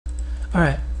All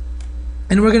right,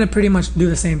 and we're gonna pretty much do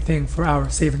the same thing for our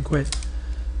save and quit.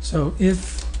 So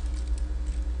if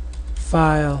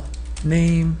file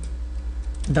name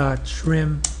dot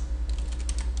trim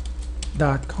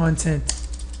dot content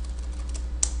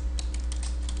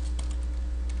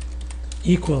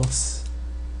equals,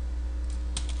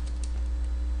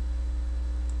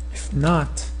 if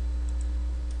not,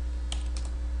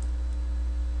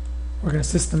 we're going to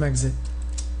system exit.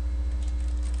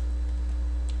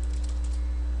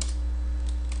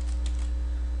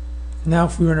 Now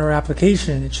if we run our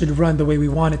application, it should run the way we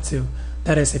want it to.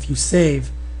 That is, if you save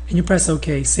and you press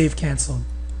OK, save canceled.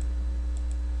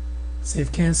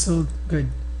 Save canceled, good.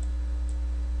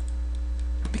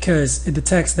 Because it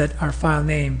detects that our file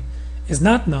name is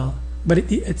not null, but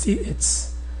it's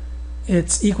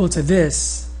equal to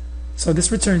this, so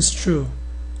this returns true.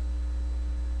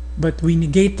 But we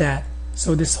negate that,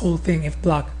 so this whole thing, if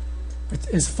block,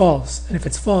 is false, and if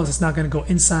it's false, it's not going to go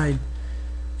inside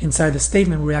the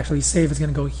statement where we actually save. It's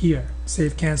going to go here,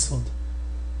 save canceled.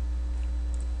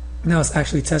 Now let's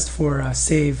actually test for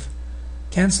save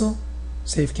cancel,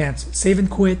 save cancel, save and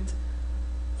quit.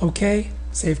 Okay,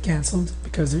 save canceled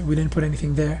because we didn't put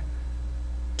anything there.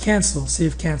 Cancel,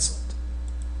 save canceled.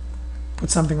 Put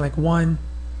something like 1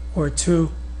 or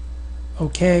 2.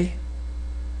 Okay,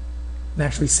 and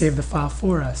actually save the file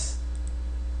for us.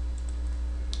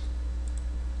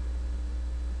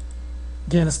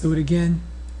 Again, let's do it again.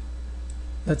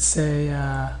 Let's say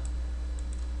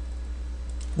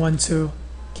 1, 2,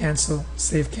 cancel,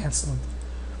 save canceled.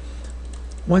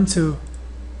 1, 2,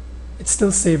 it's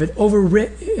still saved. It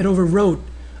overwrote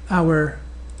our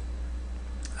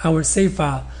save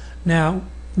file. Now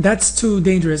that's too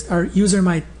dangerous. Our user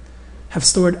might have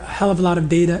stored a hell of a lot of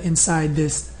data inside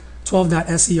this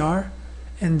 12.ser,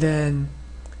 and then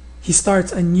he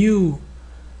starts a new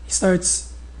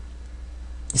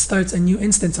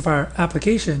instance of our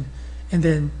application, and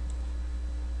then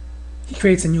he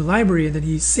creates a new library, and then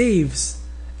he saves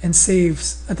at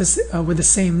with the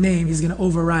same name. He's going to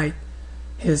overwrite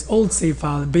his old save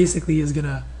file, and basically is going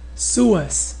to sue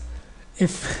us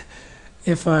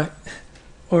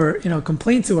or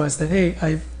complain to us that, hey,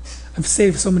 I've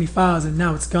saved so many files and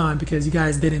now it's gone because you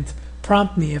guys didn't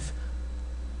prompt me if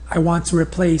I want to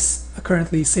replace a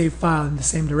currently saved file in the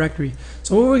same directory.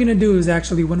 So what we're going to do is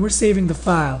actually, when we're saving the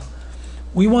file,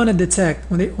 we want to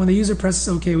detect, when the user presses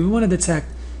OK, we want to detect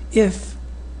if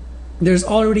there's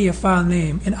already a file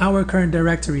name in our current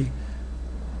directory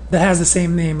that has the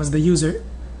same name as the user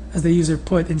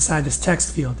put inside this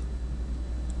text field.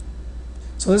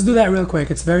 So let's do that real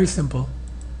quick. It's very simple.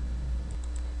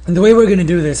 And the way we're going to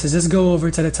do this is just go over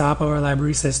to the top of our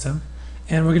library system,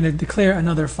 and we're going to declare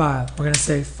another file. We're going to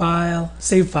say file,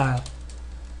 save file.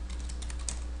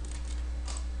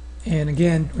 And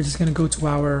again, we're just going to go to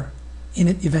our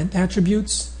init event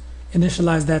attributes,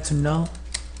 initialize that to null,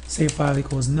 save file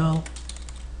equals null,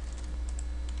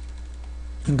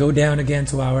 and go down again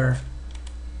to our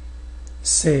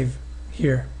save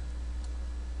here.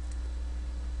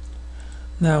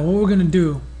 Now what we're going to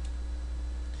do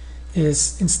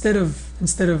is instead of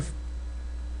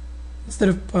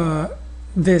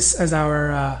this as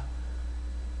our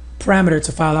parameter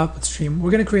to file output stream,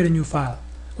 we're going to create a new file.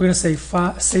 We're going to say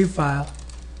save file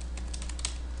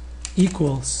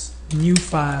equals new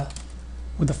file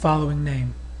with the following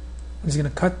name. I'm just going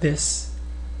to cut this,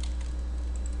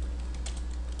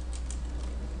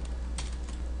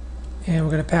 and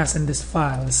we're going to pass in this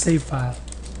file, the save file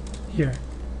here.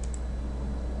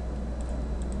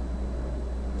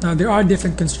 Now there are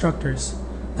different constructors.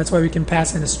 That's why we can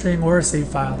pass in a string or a save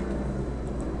file.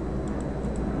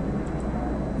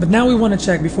 But now we want to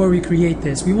check, before we create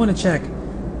this, we want to check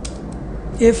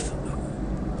if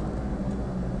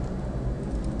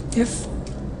a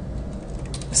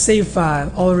save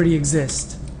file already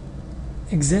exists.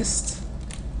 And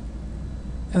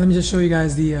let me just show you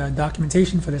guys the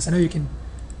documentation for this. I know you can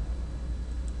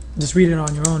just read it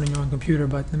on your own computer,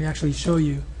 but let me actually show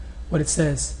you what it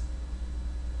says.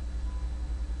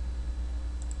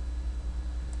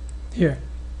 Here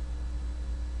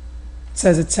it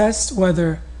says it tests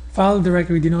whether file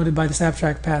directory denoted by this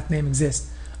abstract path name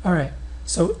exists. Alright,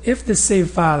 so if the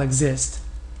save file exists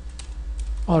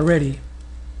already,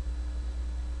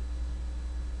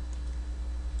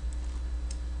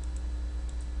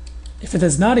 if it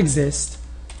does not exist,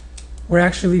 we're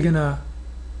actually gonna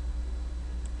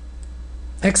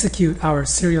execute our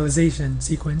serialization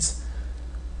sequence.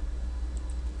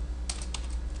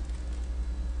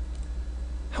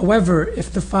 However,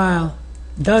 if the file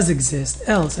does exist,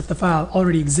 else if the file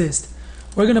already exists,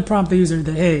 we're going to prompt the user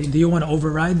that, hey, do you want to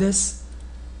override this?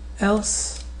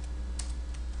 Else,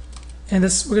 And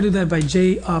this, we're going to do that by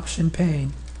J option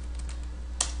pane.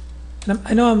 And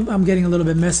I know I'm getting a little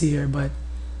bit messy here, but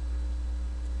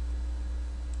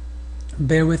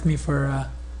bear with me for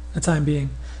the time being.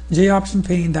 J option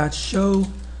pane dot show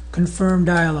confirm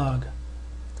dialog.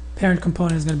 Parent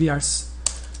component is going to be our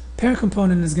parent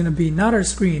component is going to be not our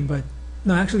screen, but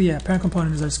no, actually, yeah, parent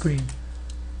component is our screen.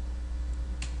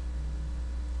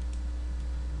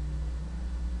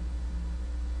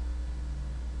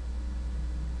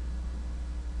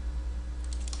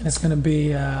 And it's going to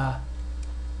be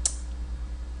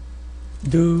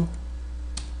do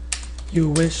you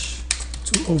wish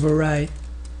to overwrite,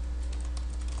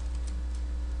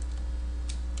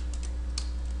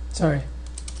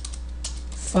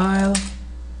 file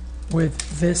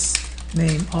with this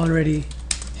name already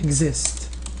exists.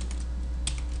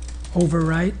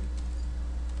 Overwrite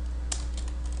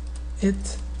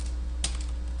it.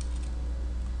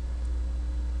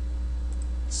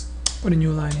 Let's put a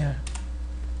new line here.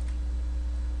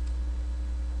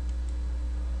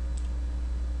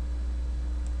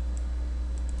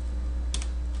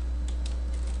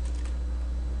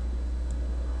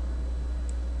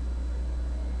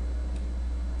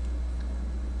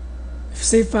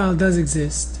 Save file does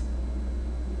exist.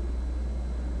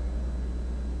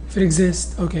 If it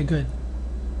exists, okay, good.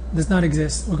 Does not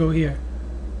exist, we'll go here.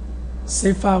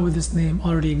 Save file with this name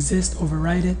already exists,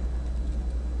 overwrite it.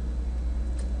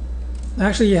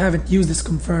 Actually, you haven't used this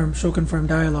show confirm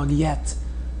dialog yet.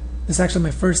 This is actually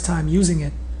my first time using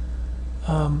it.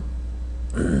 So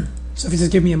if you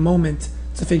just give me a moment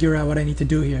to figure out what I need to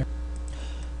do here.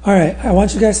 Alright, I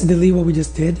want you guys to delete what we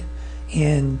just did,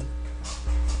 and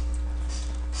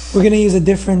we're going to use a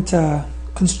different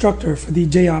constructor for the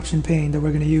J option pane that we're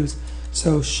going to use.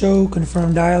 So show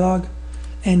confirm dialog,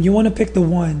 and you want to pick the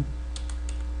one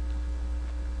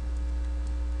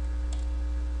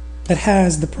that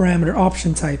has the parameter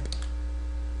option type.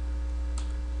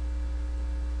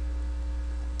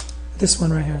 This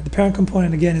one right here. The parent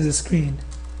component again is a screen.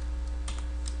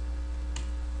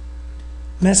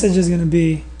 Message is going to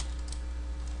be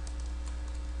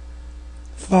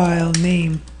file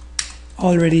name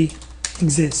already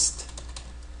exist.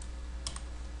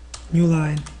 New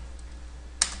line.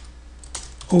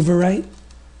 Overwrite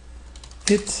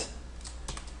it.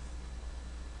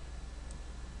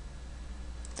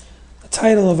 The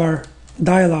title of our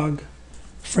dialog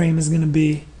frame is going to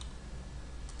be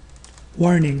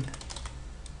warning.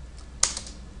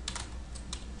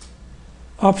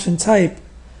 Option type.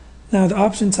 Now the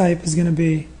option type is going to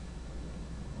be,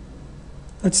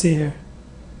 let's see here.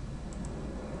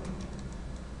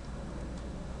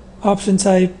 Option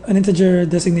type, an integer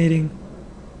designating.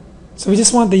 So we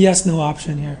just want the yes no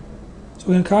option here. So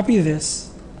we're going to copy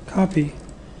this, copy,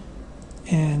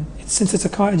 and since it's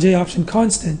a J option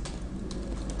constant,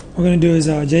 what we're going to do is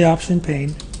J option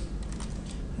pane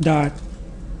dot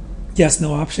yes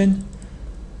no option.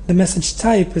 The message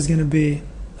type is going to be,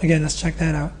 again, let's check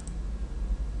that out.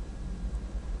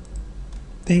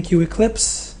 Thank you,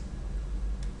 Eclipse.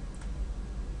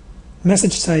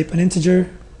 Message type, an integer.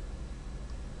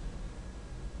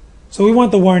 So we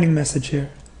want the warning message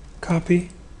here. Copy.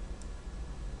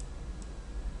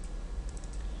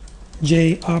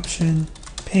 J option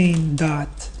pane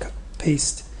dot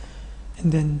paste,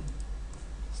 and then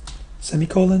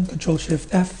semicolon, Control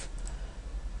Shift F.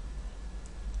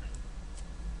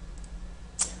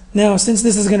 Now, since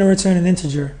this is going to return an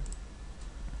integer,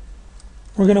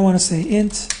 we're going to want to say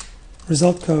int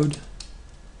result code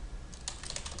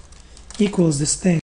equals this thing.